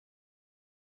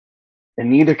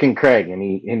 and neither can Craig, and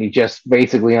he just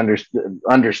basically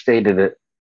understated it,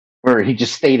 or he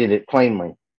just stated it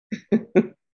plainly.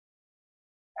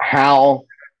 How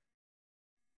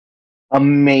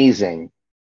amazing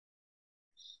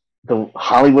the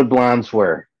Hollywood Blondes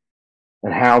were,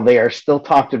 and how they are still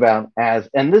talked about as,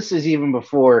 and this is even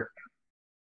before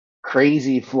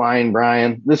Crazy Flying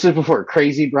Brian. This is before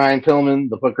Crazy Brian Pillman,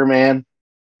 the Booker Man.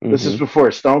 This is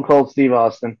before Stone Cold Steve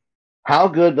Austin. How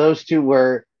good those two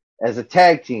were as a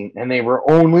tag team, and they were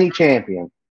only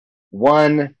champion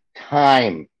one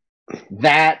time.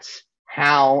 That's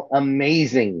how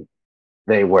amazing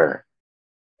they were.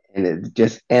 And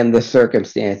the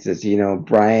circumstances,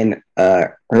 Brian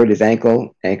hurt his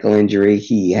ankle injury.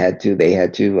 He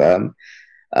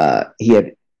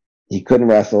couldn't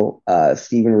wrestle.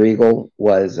 Steven Regal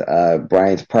was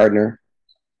Brian's partner.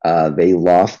 They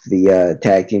lost the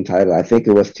tag team title. I think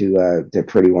it was to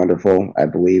Pretty Wonderful, I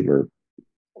believe, or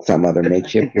some other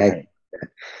makeshift tag.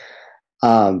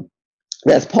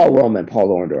 That's Paul Roman, Paul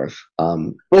Orndorff.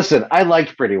 Listen, I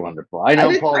liked Pretty Wonderful. I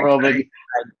know Paul Roman.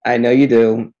 I know you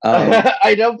do.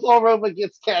 I know Paul Roman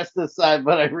gets cast aside,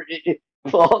 but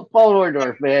Paul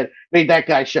Orndorff, man, made that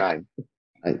guy shine.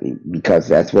 Because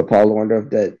that's what Paul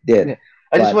Orndorff did.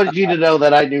 I just wanted you to know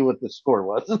that I knew what the score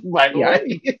was, by the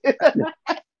way.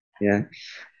 Yeah.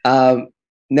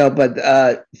 No,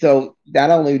 but so not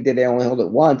only did they only hold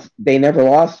it once, they never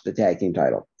lost the tag team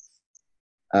title.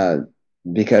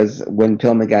 Because when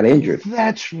Pillman got injured.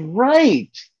 That's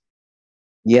right.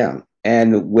 Yeah.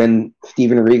 And when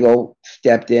Steven Regal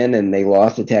stepped in and they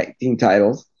lost the tag team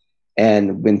titles,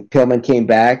 and when Pillman came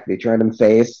back, they turned him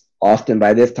face. Austin,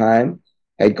 by this time,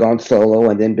 had gone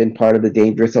solo and then been part of the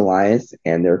Dangerous Alliance,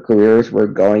 and their careers were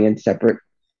going in separate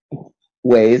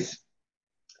ways.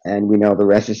 And we know the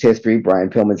rest is history.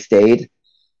 Brian Pillman stayed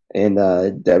in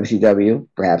WCW,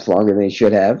 perhaps longer than he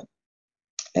should have.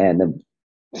 And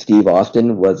Steve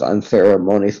Austin was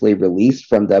unceremoniously released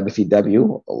from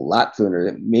WCW a lot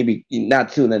sooner, maybe not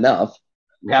soon enough.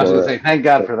 Yeah, I was going to say, thank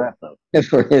God for that, though.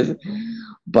 For his,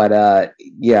 but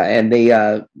and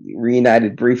they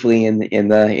reunited briefly in the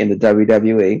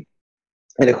WWE,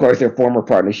 and of course their former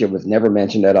partnership was never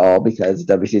mentioned at all because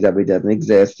WCW doesn't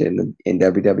exist in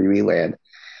WWE land.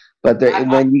 But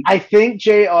I think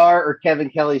JR or Kevin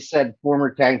Kelly said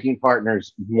former tag team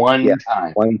partners one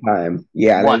time.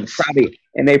 Yeah,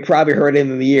 they probably heard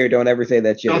him in the ear. Don't ever say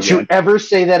that shit. Don't you ever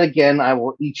say that again? I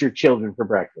will eat your children for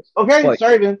breakfast. Okay,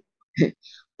 sorry, man.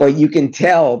 But you can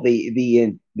tell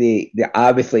the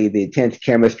obviously the intense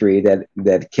chemistry that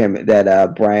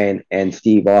Brian and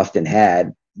Steve Austin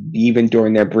had even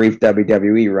during their brief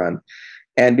WWE run.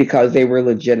 And because they were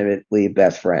legitimately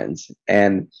best friends.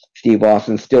 And Steve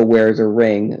Austin still wears a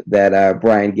ring that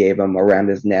Brian gave him around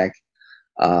his neck.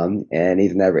 And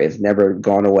it's never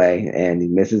gone away. And he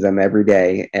misses them every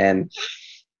day. And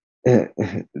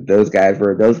those guys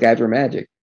were magic.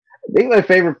 I think my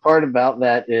favorite part about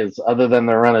that is, other than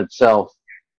the run itself,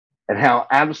 and how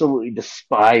absolutely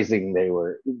despising they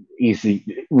were.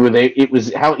 It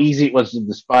was how easy it was to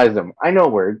despise them. I know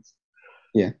words.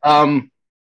 Yeah.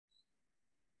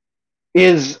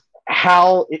 Is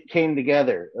how it came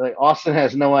together. Like, Austin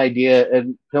has no idea,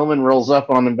 and Pillman rolls up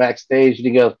on him backstage, and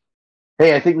he goes,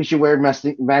 "Hey, I think we should wear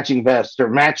matching vests or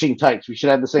matching tights. We should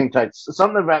have the same tights.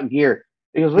 Something about gear."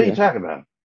 He goes, "What are you talking about?"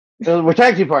 So, we're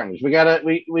tag team partners. We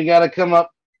gotta come up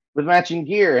with matching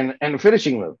gear and a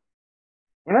finishing move.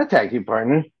 We're not tag team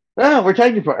partners. No, we're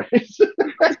tag team partners.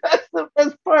 That's the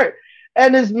best part.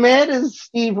 And as mad as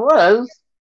Steve was,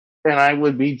 and I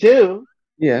would be too.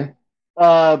 Yeah.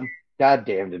 God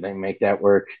damn, did they make that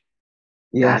work?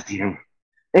 Yeah. God damn.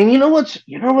 And you know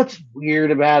what's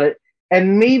weird about it,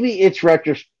 and maybe it's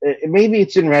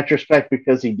in retrospect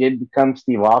because he did become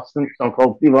Steve Austin, Stone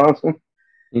Cold Steve Austin.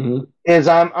 Mm-hmm. Is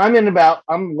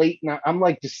I'm late, I'm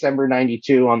like December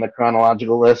 '92 on the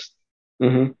chronological list.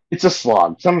 Mm-hmm. It's a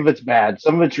slog. Some of it's bad,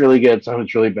 some of it's really good, some of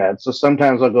it's really bad. So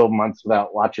sometimes I'll go months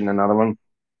without watching another one.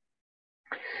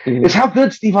 Mm-hmm. Is how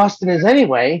good Steve Austin is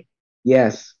anyway.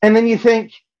 Yes. And then you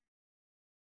think,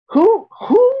 who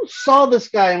saw this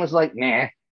guy and was like, nah,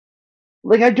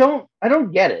 like I don't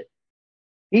get it.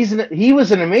 He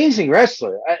was an amazing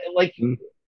wrestler. Like Mm-hmm.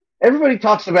 everybody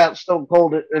talks about Stone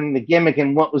Cold and the gimmick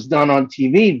and what was done on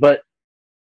TV, but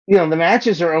the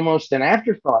matches are almost an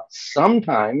afterthought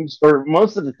sometimes, or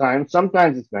most of the time.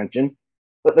 Sometimes it's mentioned,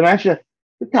 but the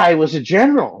guy was a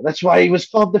general. That's why he was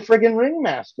called the friggin'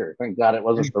 ringmaster. Thank God it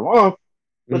wasn't for long,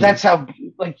 but Mm-hmm. that's how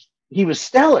like he was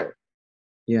stellar.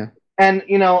 Yeah. And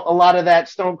a lot of that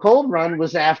Stone Cold run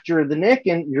was after the Nick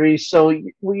injury. So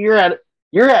you're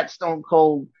at Stone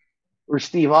Cold or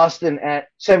Steve Austin at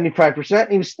 75%.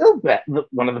 And he was still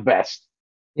one of the best.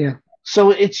 Yeah.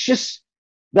 So it's just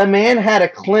the man had a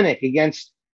clinic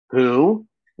against who?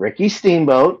 Ricky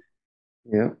Steamboat.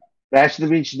 Yeah. Bash to the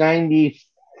Beach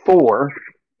 '94.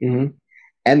 Mm-hmm.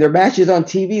 And their matches on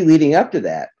TV leading up to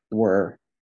that were.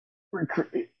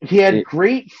 He had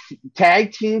great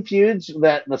tag team feuds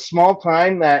that the small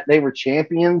time that they were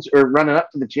champions or running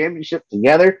up to the championship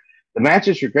together. The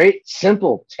matches were great.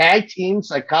 Simple tag team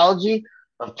psychology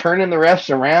of turning the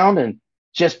refs around and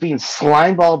just being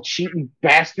slimeball cheating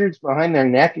bastards behind their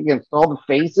neck against all the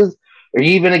faces, or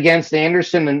even against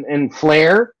Anderson and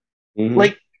Flair. Mm-hmm.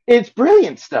 Like, it's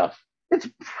brilliant stuff. It's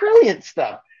brilliant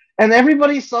stuff. And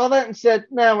everybody saw that and said,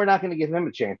 no, we're not going to give him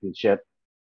a championship.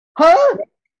 Huh?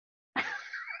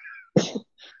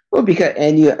 Well, because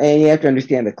you have to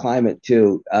understand the climate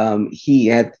too. He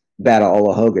had battle all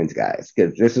of Hogan's guys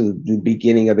because this was the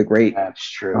beginning of the great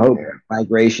Hogan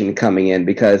migration coming in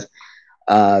because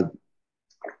Flair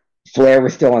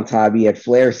was still on top. He had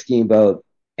Flair, Steamboat,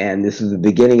 and this was the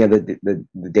beginning of the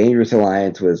Dangerous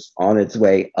Alliance was on its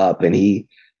way up, and he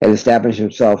had established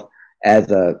himself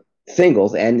as a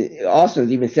singles. And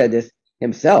Austin even said this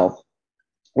himself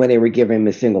when they were giving him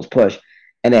the singles push.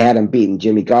 And they had him beating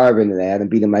Jimmy Garvin, and they had him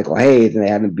beating Michael Hayes, and they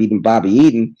had him beating Bobby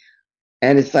Eaton.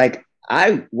 And it's like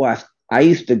I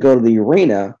used to go to the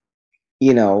arena,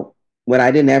 when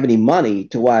I didn't have any money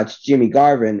to watch Jimmy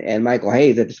Garvin and Michael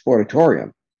Hayes at the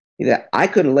Sportatorium. He said I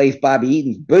couldn't lace Bobby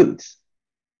Eaton's boots,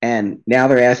 and now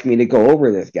they're asking me to go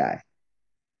over this guy.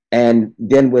 And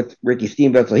then with Ricky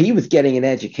Steamboat, so he was getting an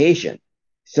education.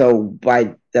 So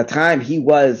by the time he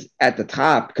was at the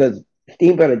top, because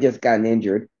Steamboat had just gotten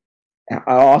injured,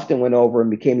 Austin went over and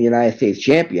became the United States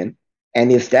champion,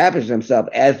 and he established himself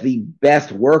as the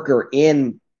best worker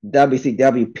in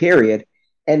WCW, period.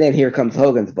 And then here comes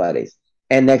Hogan's buddies.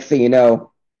 And next thing you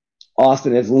know,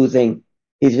 Austin is losing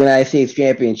his United States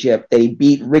championship that he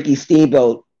beat Ricky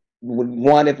Steamboat,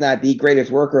 one, if not the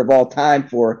greatest worker of all time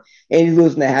for, and he's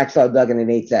losing to Hacksaw Duggan in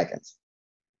 8 seconds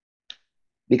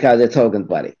because it's Hogan's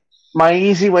buddy. My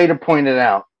easy way to point it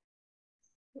out.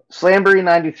 Slamboree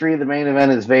 '93, the main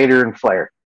event is Vader and Flair.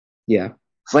 Yeah.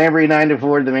 Slamboree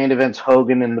 '94, the main event's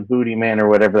Hogan and the Booty Man or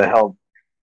whatever the hell.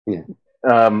 Yeah.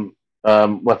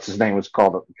 What's his name was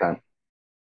called at the time.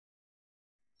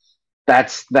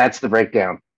 That's the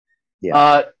breakdown.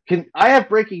 Yeah. I have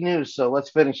breaking news, so let's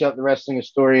finish up the wrestling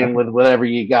historian with whatever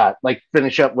you got. Like,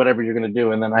 finish up whatever you're going to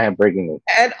do, and then I have breaking news.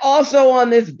 And also on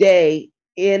this day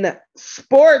in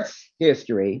sports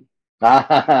history,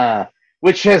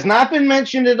 which has not been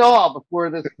mentioned at all before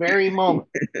this very moment.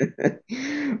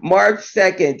 March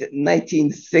 2nd,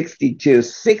 1962,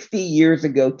 60 years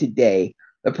ago today,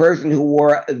 the person who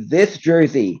wore this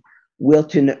jersey,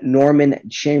 Wilton Norman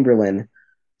Chamberlain,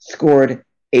 scored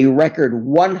a record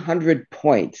 100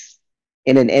 points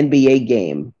in an NBA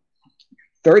game,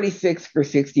 36 for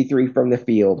 63 from the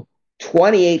field,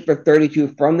 28 for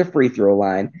 32 from the free throw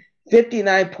line,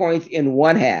 59 points in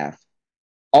one half.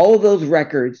 All of those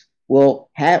records will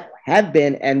have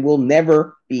been and will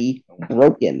never be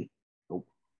broken.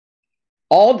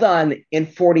 All done in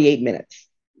 48 minutes.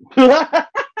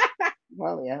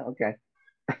 Well, yeah, okay.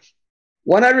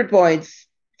 100 points,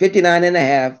 59 and a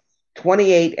half,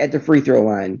 28 at the free throw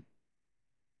line.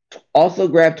 Also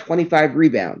grabbed 25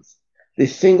 rebounds. The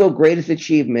single greatest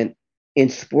achievement in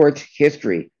sports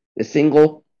history. The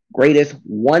single greatest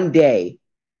one-day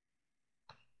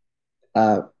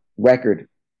record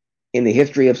in the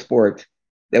history of sports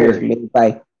that was made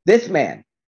by this man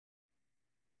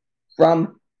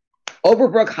from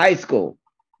Overbrook High School.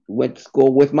 Went to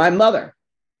school with my mother,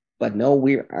 but no,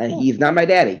 he's not my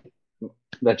daddy.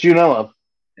 That you know of.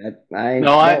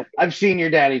 I've seen your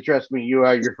daddy. Trust me, you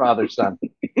are your father's son.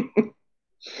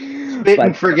 Spit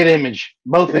and friggin' image,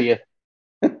 both of you.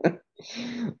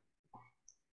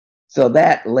 So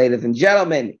that, ladies and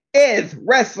gentlemen, is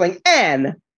wrestling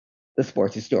and the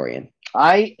sports historian.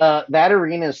 That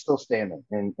arena is still standing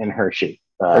in Hershey.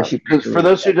 Because for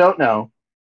those who don't know,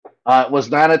 it was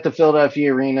not at the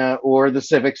Philadelphia Arena or the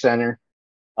Civic Center.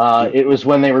 It was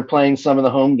when they were playing some of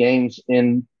the home games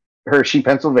in Hershey,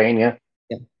 Pennsylvania.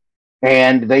 Yeah.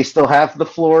 And they still have the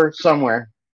floor somewhere.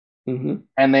 Mm-hmm.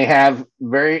 And they have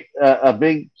a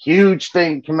big, huge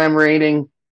thing commemorating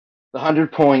the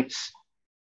 100 points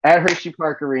at Hershey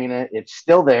Park Arena. It's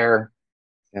still there.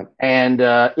 Yep. And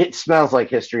it smells like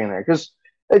history in there. Because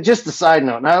just a side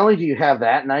note, not only do you have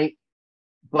that night,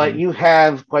 but you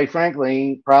have, quite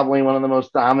frankly, probably one of the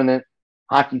most dominant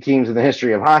hockey teams in the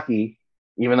history of hockey,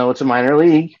 even though it's a minor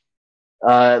league.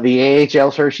 The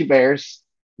AHL's Hershey Bears.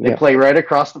 They play right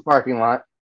across the parking lot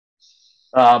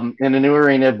in a new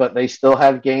arena, but they still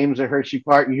have games at Hershey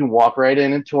Park. You can walk right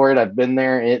in and tour it. I've been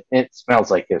there. It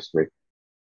smells like history.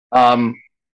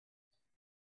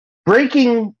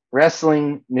 Breaking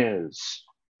wrestling news.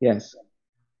 Yes.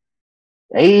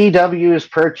 AEW is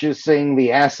purchasing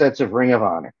the assets of Ring of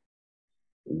Honor.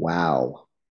 Wow.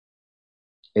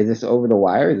 Is this over the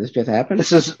wire? Did this just happen?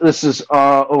 This is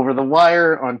over the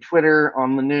wire, on Twitter,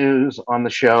 on the news, on the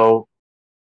show.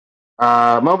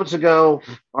 Moments ago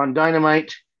on Dynamite,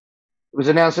 it was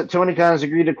announced that Tony Khan has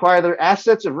agreed to acquire the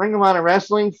assets of Ring of Honor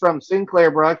Wrestling from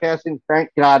Sinclair Broadcasting. Thank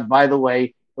God, by the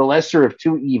way, the lesser of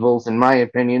two evils, in my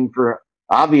opinion, for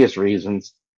obvious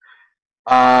reasons.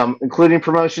 Including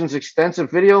promotions,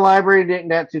 extensive video library dating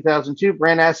back 2002,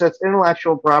 brand assets,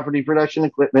 intellectual property, production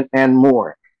equipment, and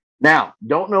more. Now,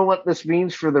 don't know what this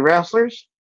means for the wrestlers,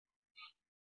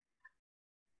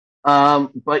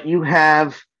 but you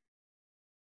have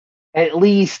at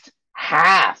least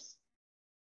half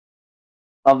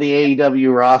of the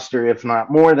AEW roster, if not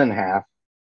more than half,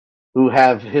 who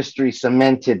have history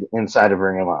cemented inside of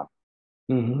Ring of Honor.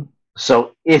 Mm-hmm.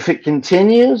 So if it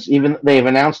continues, even they've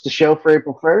announced the show for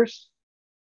April 1st.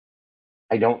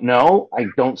 I don't know. I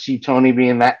don't see Tony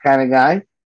being that kind of guy.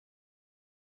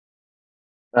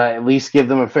 At least give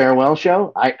them a farewell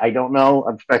show. I don't know.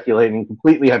 I'm speculating,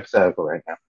 completely hypothetical right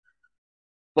now.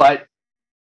 But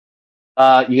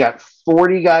you got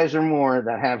 40 guys or more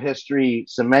that have history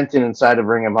cemented inside of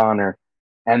Ring of Honor,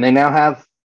 and they now have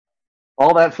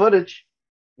all that footage.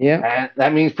 Yeah. And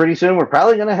that means pretty soon we're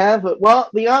probably going to have,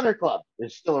 the Honor Club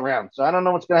is still around. So I don't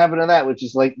know what's going to happen to that, which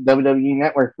is like WWE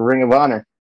Network for Ring of Honor.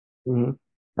 Mm-hmm.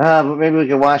 But maybe we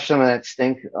could wash some of that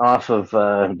stink off of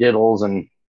Diddles and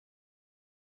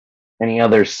any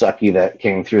other sucky that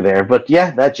came through there. But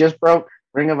yeah, that just broke.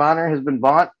 Ring of Honor has been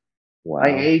bought by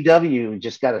AEW.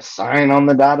 Just got a sign on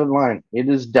the dotted line. It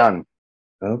is done.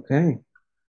 Okay.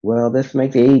 Well, this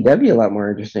makes AEW a lot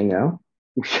more interesting now.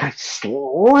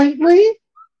 Slightly.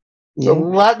 There's a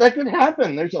lot that could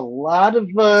happen. There's a lot of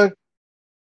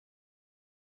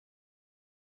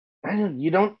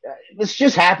this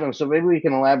just happened, so maybe we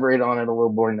can elaborate on it a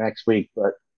little more next week.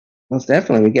 But most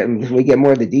definitely, we get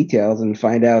more of the details and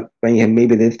find out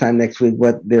maybe this time next week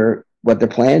what their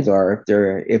plans are,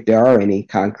 if there are any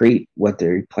concrete, what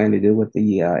they plan to do with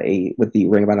the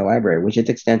Ring of Honor library, which is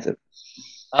extensive.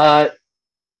 I'm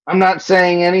not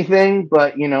saying anything,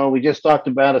 but we just talked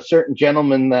about a certain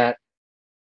gentleman that,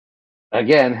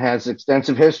 again, has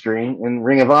extensive history in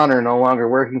Ring of Honor, no longer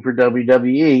working for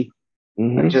WWE.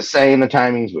 Mm-hmm. I'm just saying the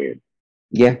timing's weird.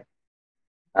 Yeah.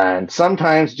 And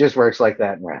sometimes it just works like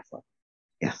that in wrestling.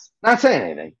 Yes. Not saying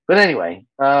anything. But anyway,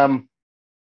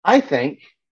 I think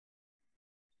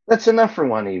that's enough for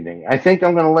one evening. I think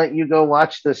I'm going to let you go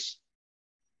watch this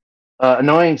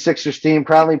annoying Sixers team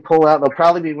probably pull out. They'll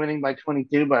probably be winning by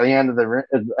 22 by the end of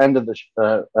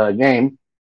the game.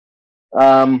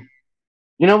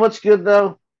 You know what's good,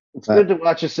 though? It's good to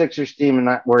watch a Sixers team and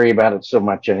not worry about it so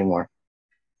much anymore.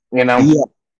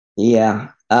 Yeah.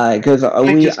 Because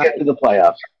we just get to the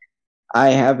playoffs. I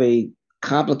have a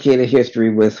complicated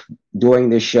history with doing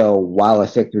the show while a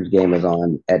Sixers game is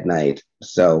on at night.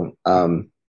 So I'm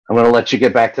going to let you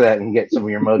get back to that and get some of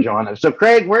your mojo on it. So,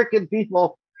 Craig, where can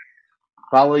people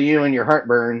follow you and your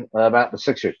heartburn about the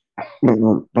Sixers?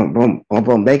 Boom, boom, boom, boom,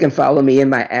 boom. They can follow me in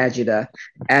my agita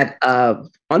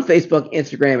on Facebook,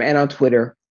 Instagram, and on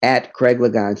Twitter at Craig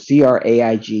Liggeons,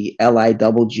 CraigLiggeons.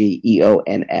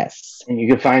 And you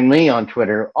can find me on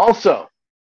Twitter, also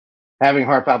having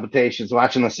heart palpitations,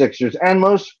 watching the Sixers and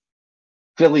most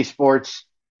Philly sports,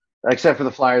 except for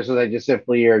the Flyers, that I just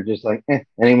simply are just like,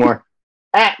 anymore.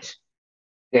 At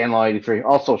DanLaw83,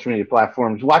 all social media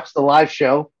platforms. Watch the live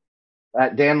show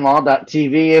at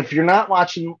danlaw.tv. If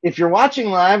you're watching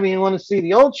live and you want to see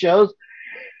the old shows,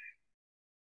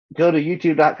 go to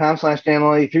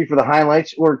youtube.com/danlaw83 for the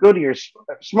highlights, or go to your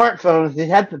smartphone. If you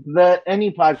have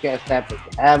any podcast app that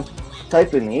you have,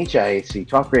 type in the HIAC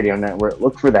Talk Radio Network,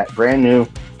 look for that brand new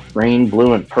green,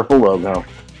 blue, and purple logo,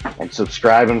 and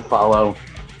subscribe and follow,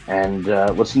 and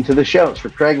listen to the shows. For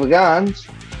Craig Lagans,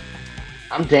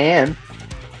 I'm Dan.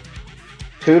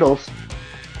 Toodles.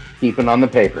 Keeping on the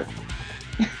paper.